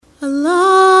Allahu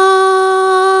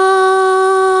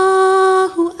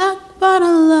Akbar,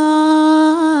 Allahu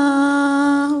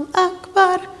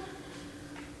Akbar.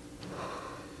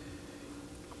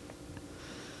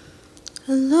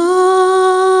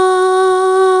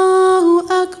 Allahu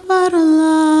Akbar,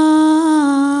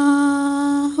 Allahu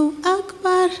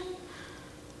Akbar.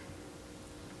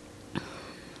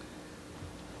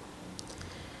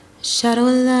 Asyhadu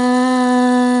an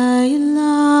la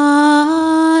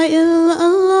ilaha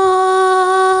illallah.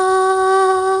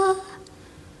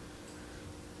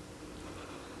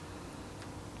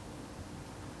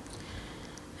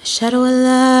 Asyhadu an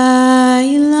la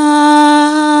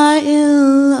ilaha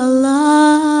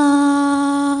illallah.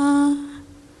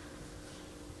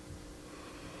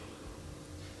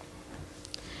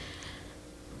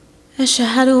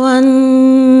 Asyhadu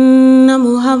anna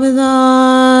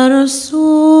Muhammadar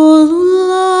Rasulullah.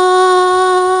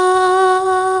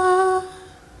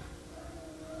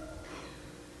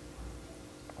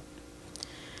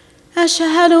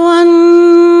 Asyhadu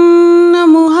anna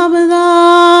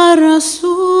Muhammadar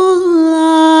Rasulullah.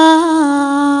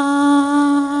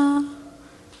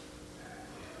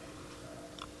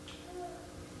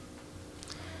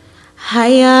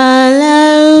 Hayya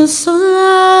 'alal shalah.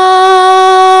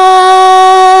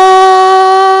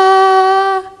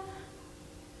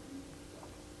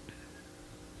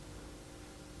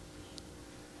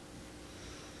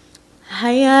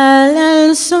 Hayya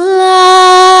 'alal shalah.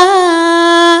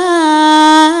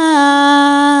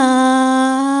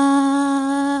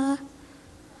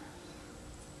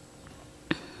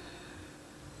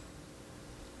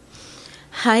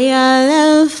 Hayya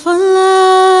 'alal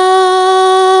falah.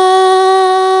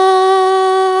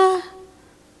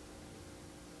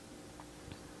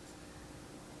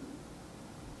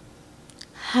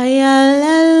 Hayya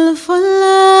 'alal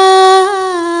falah.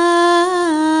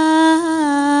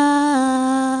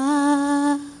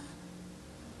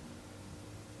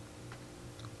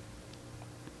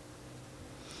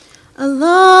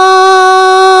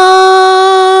 Allahu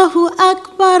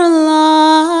Akbar,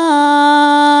 Allahu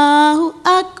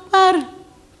Akbar.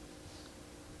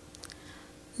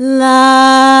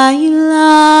 La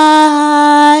ilaha